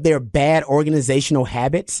 because of their bad organizational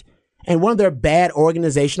habits, and one of their bad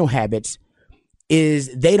organizational habits is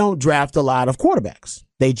they don't draft a lot of quarterbacks.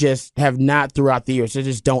 They just have not throughout the years. They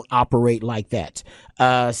just don't operate like that.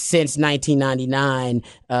 Since 1999,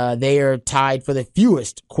 they are tied for the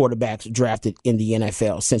fewest quarterbacks drafted in the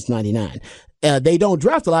NFL since 99. They don't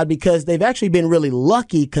draft a lot because they've actually been really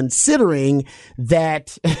lucky, considering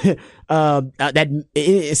that that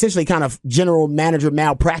essentially kind of general manager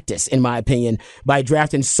malpractice, in my opinion, by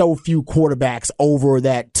drafting so few quarterbacks over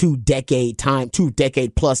that 2 decade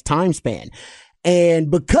plus time span.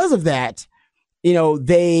 And because of that,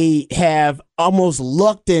 they have almost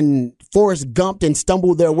lucked and Forrest Gumped and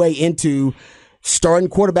stumbled their way into starting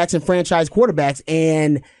quarterbacks and franchise quarterbacks.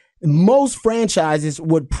 And most franchises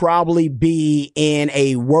would probably be in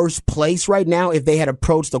a worse place right now if they had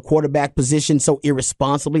approached the quarterback position so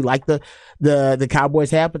irresponsibly like the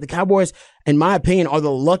Cowboys have. But the Cowboys, in my opinion, are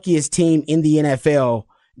the luckiest team in the NFL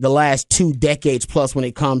the last 2 decades plus when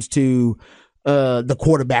it comes to the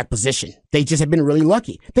quarterback position. They just have been really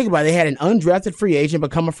lucky. Think about it. They had an undrafted free agent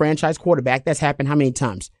become a franchise quarterback. That's happened how many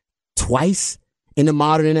times? Twice in the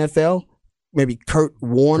modern NFL. Maybe Kurt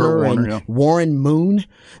Warner and Warren Moon.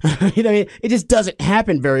 You know what I mean? It just doesn't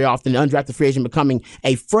happen very often. An undrafted free agent becoming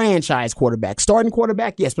a franchise quarterback. Starting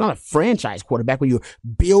quarterback, yes, but not a franchise quarterback where you're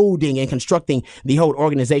building and constructing the whole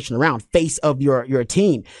organization around, face of your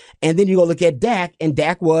team. And then you go look at Dak, and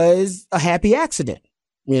Dak was a happy accident.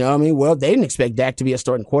 You know what I mean? Well, they didn't expect Dak to be a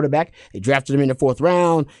starting quarterback. They drafted him in the 4th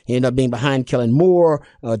round. He ended up being behind Kellen Moore.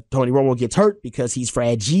 Tony Romo gets hurt because he's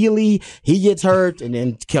fragile. He gets hurt, and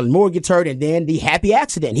then Kellen Moore gets hurt, and then the happy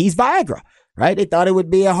accident. He's Viagra, right? They thought it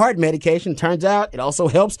would be a heart medication. Turns out it also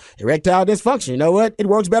helps erectile dysfunction. You know what? It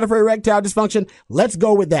works better for erectile dysfunction. Let's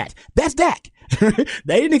go with that. That's Dak.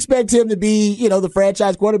 They didn't expect him to be, the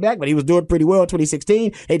franchise quarterback, but he was doing pretty well in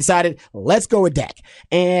 2016. They decided, let's go with Dak.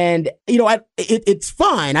 And, it's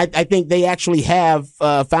fine. I think they actually have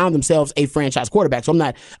found themselves a franchise quarterback. So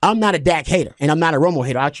I'm not a Dak hater, and I'm not a Romo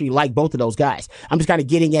hater. I actually like both of those guys. I'm just kind of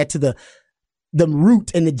getting at to the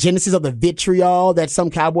root and the genesis of the vitriol that some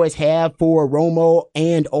Cowboys have for Romo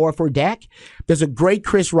and or for Dak. There's a great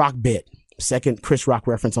Chris Rock bit. Second Chris Rock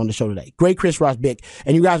reference on the show today. Great Chris Rock bit.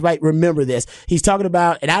 And you guys might remember this. He's talking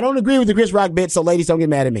about, and I don't agree with the Chris Rock bit, so ladies, don't get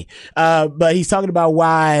mad at me. But he's talking about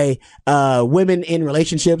why women in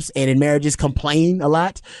relationships and in marriages complain a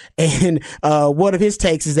lot. And one of his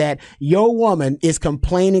takes is that your woman is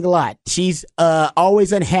complaining a lot. She's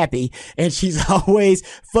always unhappy, and she's always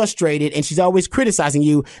frustrated, and she's always criticizing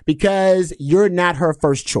you because you're not her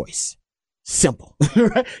first choice. Simple.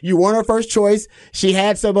 Right? You weren't her first choice. She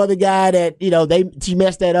had some other guy that, she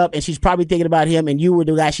messed that up, and she's probably thinking about him, and you were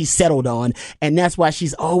the guy she settled on, and that's why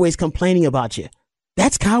she's always complaining about you.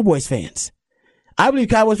 That's Cowboys fans. I believe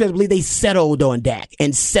Cowboys fans believe they settled on Dak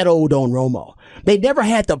and settled on Romo. They never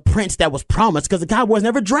had the prince that was promised because the Cowboys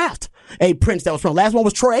never draft a prince that was promised. Last one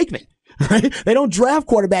was Troy Aikman. Right? They don't draft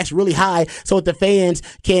quarterbacks really high so that the fans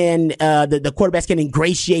can, the quarterbacks can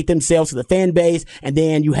ingratiate themselves to the fan base. And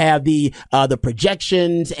then you have the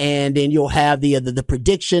projections, and then you'll have the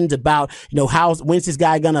predictions about, when's this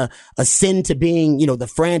guy gonna ascend to being, the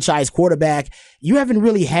franchise quarterback. You haven't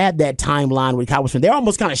really had that timeline with Cowboys fans. They're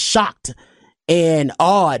almost kind of shocked and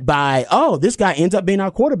awed by, this guy ends up being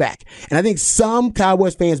our quarterback. And I think some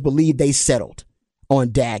Cowboys fans believe they settled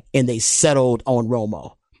on Dak and they settled on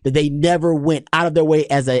Romo. That they never went out of their way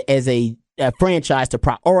as a franchise to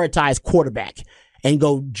prioritize quarterback and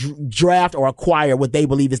go draft or acquire what they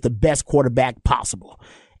believe is the best quarterback possible.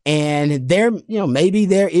 And there, maybe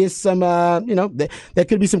there is some, there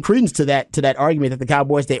could be some credence to that argument that the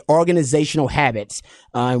Cowboys, their organizational habits,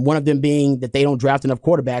 one of them being that they don't draft enough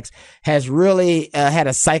quarterbacks, has really had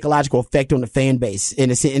a psychological effect on the fan base. In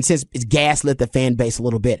a sense, it's gaslit the fan base a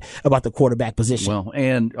little bit about the quarterback position. Well,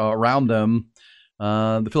 and around them,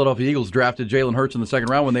 the Philadelphia Eagles drafted Jalen Hurts in the 2nd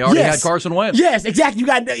round when they already had Carson Wentz. Yes, exactly. You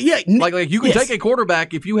got like you can take a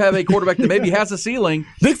quarterback if you have a quarterback that maybe has a ceiling.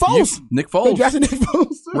 Nick Foles. Nick Foles. They drafted Nick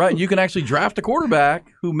Foles. Right. You can actually draft a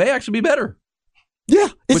quarterback who may actually be better. Yeah,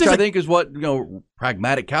 which I think is what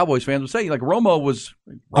pragmatic Cowboys fans would say. Like Romo was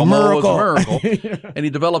a miracle, and he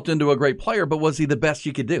developed into a great player. But was he the best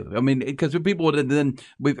you could do? I mean, because people would then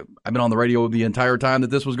I've been on the radio the entire time that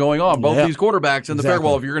this was going on. Both these quarterbaks in the fair.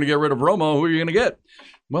 Well, if you're going to get rid of Romo, who are you going to get?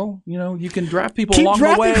 Well, you can draft people along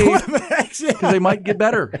the way because they might get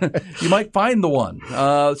better. You might find the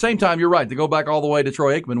one. Same time, you're right. To go back all the way to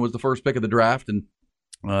Troy Aikman was the first pick of the draft, and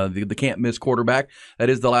the can't-miss quarterback. That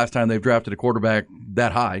is the last time they've drafted a quarterback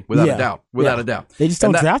that high, without a doubt. Without a doubt. They just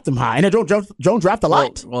don't draft them high, and they don't draft a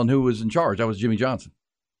lot. Well, and who was in charge? That was Jimmy Johnson.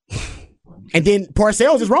 And then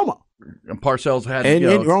Parcells is Romo. And Parcells had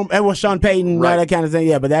and was Sean Payton, right, that kind of thing.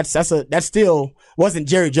 Yeah, but that still wasn't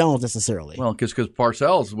Jerry Jones necessarily. Well, because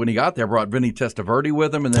Parcells, when he got there, brought Vinny Testaverde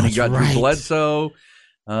with him, and then he got Drew Bledsoe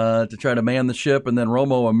to try to man the ship, and then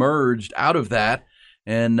Romo emerged out of that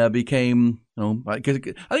and became, because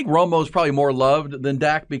I think Romo's probably more loved than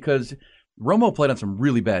Dak because Romo played on some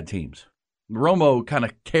really bad teams. Romo kind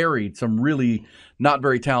of carried some really not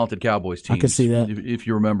very talented Cowboys teams. I could see that. If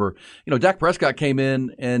you remember. Dak Prescott came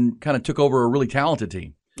in and kind of took over a really talented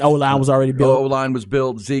team. O-line was already built. O-line was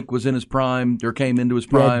built. Zeke was in his prime. There came into his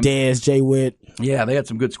prime. Dez, Jay Witt. Yeah, they had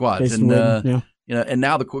some good squads. And And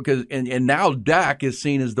now now Dak is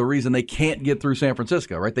seen as the reason they can't get through San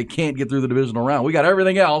Francisco, right? They can't get through the divisional round. We got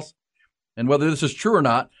everything else, and whether this is true or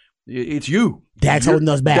not, it's you. Dak's holding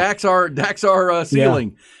us back. Dak's our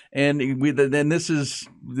ceiling, and then this is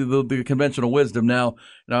the conventional wisdom. Now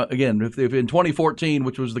again, if in 2014,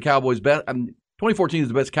 which was the Cowboys' best, 2014 is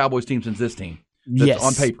the best Cowboys team since this team. Yes,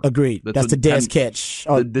 on paper, agreed. That's the Dez catch,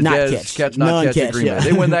 the not Dez catch, not catch agreement. Yeah.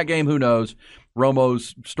 They win that game. Who knows?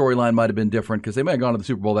 Romo's storyline might have been different because they may have gone to the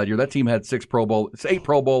Super Bowl that year. That team had 8 Pro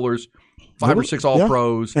Bowlers, 5 or 6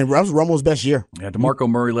 All-Pros. And that was Romo's best year. Yeah, DeMarco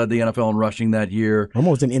Murray led the NFL in rushing that year.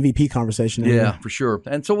 Romo was an MVP conversation. Yeah, for sure.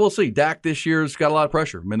 And so we'll see. Dak this year's got a lot of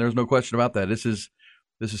pressure. I mean, there's no question about that. This is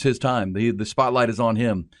his time. The spotlight is on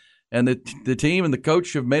him. And the team and the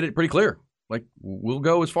coach have made it pretty clear. Like, we'll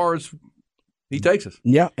go as far as he takes us.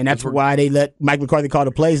 Yeah, and that's why they let Mike McCarthy call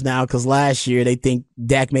the plays now, because last year they think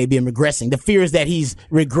Dak may be regressing. The fear is that he's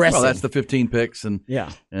regressing. Well, that's the 15 picks, and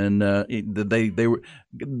yeah, and I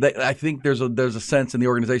think there's a sense in the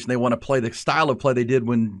organization they want to play the style of play they did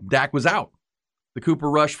when Dak was out. The Cooper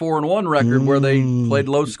Rush 4-1 record, where they played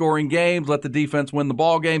low-scoring games, let the defense win the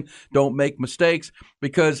ball game, don't make mistakes.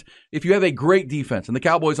 Because if you have a great defense, and the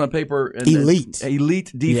Cowboys on paper,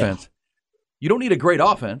 elite defense, you don't need a great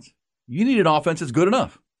offense. You need an offense that's good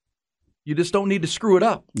enough. You just don't need to screw it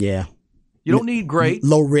up. Yeah. You don't need great.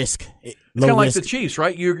 Low risk. It's kind of like the Chiefs,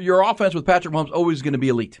 right? Your offense with Patrick Mahomes always going to be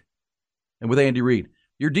elite. And with Andy Reid.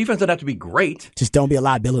 Your defense doesn't have to be great. Just don't be a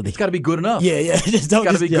liability. It's got to be good enough. Yeah. It's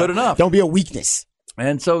got to be good enough. Don't be a weakness.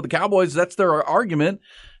 And so the Cowboys, that's their argument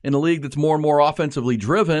in a league that's more and more offensively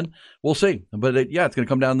driven. We'll see. But it's going to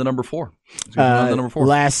come down to number 4. It's going to come down to number 4.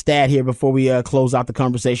 Last stat here before we close out the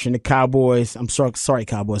conversation. The Cowboys, I'm sorry,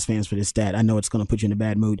 Cowboys fans, for this stat. I know it's going to put you in a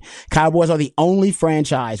bad mood. Cowboys are the only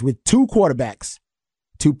franchise with 2 quarterbacks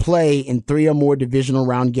to play in 3 or more divisional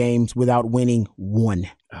round games without winning 1.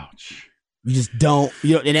 Ouch. You just don't.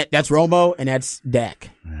 And that's Romo and that's Dak.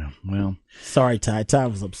 Yeah, well. Sorry, Ty. Ty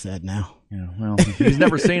was upset now. Yeah, well, he's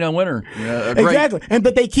never seen a winner. Exactly.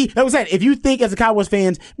 But they keep, that was that. If you think as a Cowboys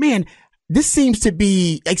fans, man, this seems to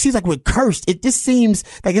be, it seems like we're cursed. It just seems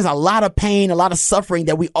like there's a lot of pain, a lot of suffering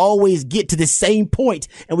that we always get to the same point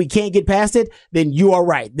and we can't get past it, then you are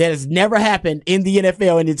right. That has never happened in the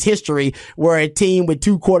NFL in its history where a team with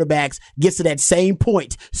 2 quarterbacks gets to that same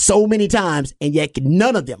point so many times and yet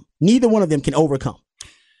neither one of them can overcome.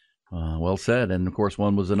 Well said. And, of course,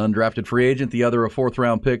 one was an undrafted free agent. The other, a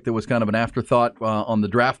 4th-round pick that was kind of an afterthought on the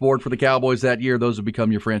draft board for the Cowboys that year. Those have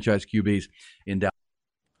become your franchise QBs in Dallas.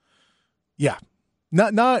 Yeah.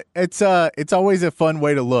 It's always a fun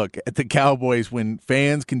way to look at the Cowboys when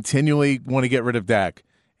fans continually want to get rid of Dak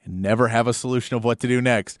and never have a solution of what to do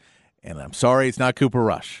next. And I'm sorry, it's not Cooper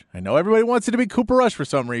Rush. I know everybody wants it to be Cooper Rush for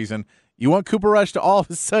some reason. You want Cooper Rush to all of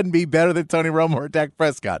a sudden be better than Tony Romo or Dak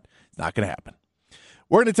Prescott. It's not going to happen.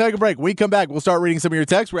 We're going to take a break. When we come back, we'll start reading some of your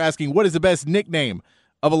texts. We're asking, what is the best nickname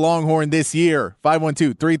of a Longhorn this year?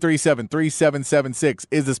 512-337-3776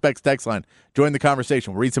 is the Specs text line. Join the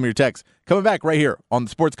conversation. We'll read some of your texts. Coming back right here on the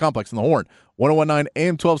Sports Complex in the Horn. 1019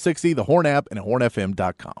 AM 1260, the Horn app, and at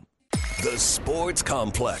hornfm.com. The Sports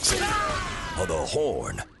Complex on the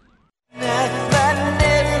Horn.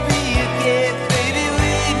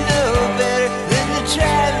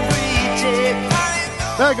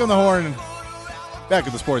 Back on the Horn. Back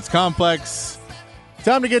at the Sports Complex.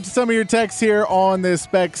 Time to get to some of your texts here on this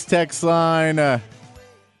Specs text line.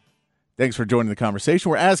 Thanks for joining the conversation.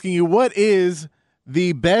 We're asking you, what is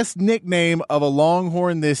the best nickname of a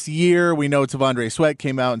Longhorn this year? We know Tavondre Sweat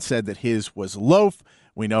came out and said that his was Loaf.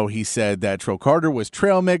 We know he said that Tro Carter was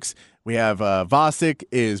Trail Mix. We have Vosick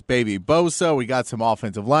is Baby Bosa. We got some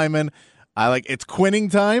offensive linemen. It's quinning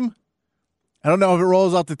time. I don't know if it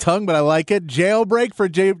rolls off the tongue, but I like it. Jailbreak for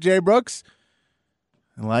Jay Brooks.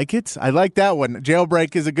 I like it. I like that one.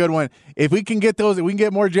 Jailbreak is a good one. If we can get those, if we can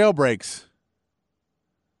get more jailbreaks,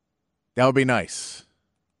 that would be nice.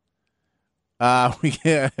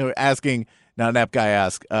 Asking, now an app guy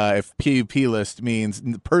asked if PUP list means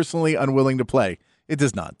personally unwilling to play. It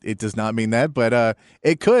does not. It does not mean that, but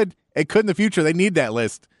it could. It could in the future. They need that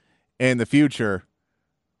list in the future.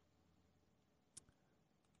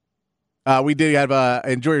 We did have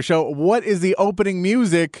enjoy your show. What is the opening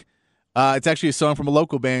music? It's actually a song from a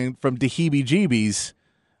local band from Daheebie Jeebies.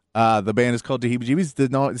 The band is called Daheebie Jeebies. The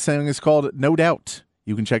song is called No Doubt.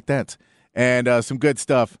 You can check that. And some good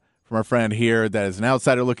stuff from our friend here that is an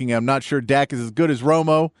outsider looking at. I'm not sure Dak is as good as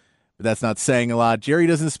Romo, but that's not saying a lot. Jerry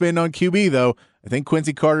doesn't spend on QB, though. I think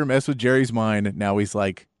Quincy Carter messed with Jerry's mind. Now he's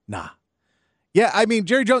like, nah. Yeah, I mean,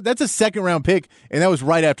 Jerry Jones, that's a second-round pick, and that was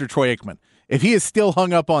right after Troy Aikman. If he is still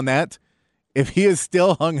hung up on that, if he is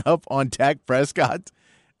still hung up on Dak Prescott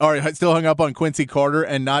or still hung up on Quincy Carter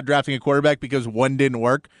and not drafting a quarterback because one didn't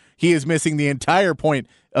work, he is missing the entire point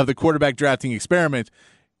of the quarterback drafting experiment.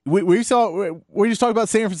 We just talked about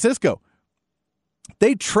San Francisco.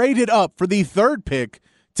 They traded up for the third pick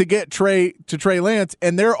to get Trey Lance,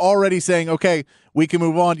 and they're already saying, okay, we can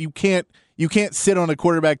move on. You can't sit on a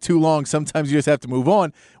quarterback too long. Sometimes you just have to move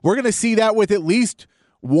on. We're going to see that with at least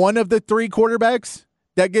one of the three quarterbacks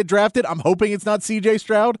that get drafted. I'm hoping it's not C.J.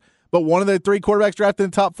 Stroud, but one of the three quarterbacks drafted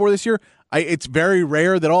in the top 4 this year. It's very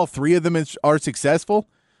rare that all three of them are successful.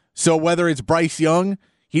 So whether it's Bryce Young,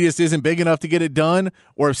 he just isn't big enough to get it done,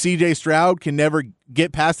 or if C.J. Stroud can never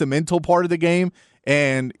get past the mental part of the game,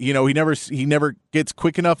 and he never gets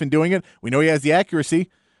quick enough in doing it. We know he has the accuracy.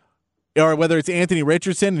 Or whether it's Anthony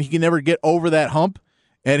Richardson, and he can never get over that hump,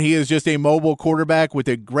 and he is just a mobile quarterback with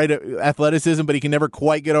a great athleticism, but he can never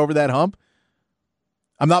quite get over that hump.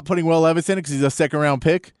 I'm not putting Will Levis in it because he's a second-round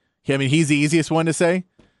pick. I mean, he's the easiest one to say.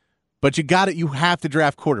 But you have to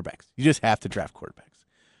draft quarterbacks. You just have to draft quarterbacks.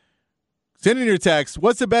 Send in your text.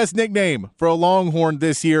 What's the best nickname for a Longhorn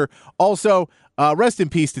this year? Also, rest in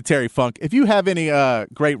peace to Terry Funk. If you have any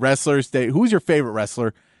great wrestlers, who's your favorite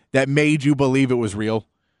wrestler that made you believe it was real?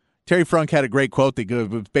 Terry Funk had a great quote that goes,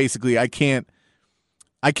 basically, I can't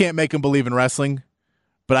make him believe in wrestling,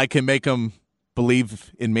 but I can make him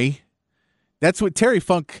believe in me. That's what Terry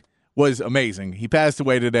Funk was. Amazing. He passed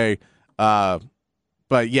away today.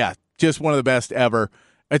 But yeah, just one of the best ever.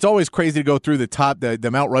 It's always crazy to go through the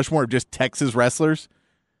Mount Rushmore of just Texas wrestlers.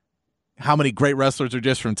 How many great wrestlers are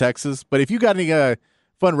just from Texas? But if you got any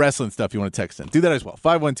fun wrestling stuff you want to text in, do that as well.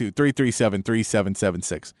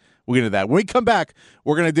 512-337-3776. We'll get into that. When we come back,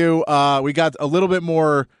 we're going to do, we got a little bit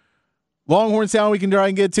more Longhorn sound we can try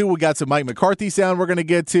and get to. We got some Mike McCarthy sound we're going to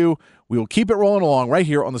get to. We will keep it rolling along right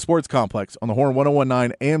here on the Sports Complex on the Horn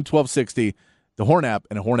 1019 AM 1260, the Horn app,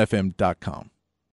 and hornfm.com.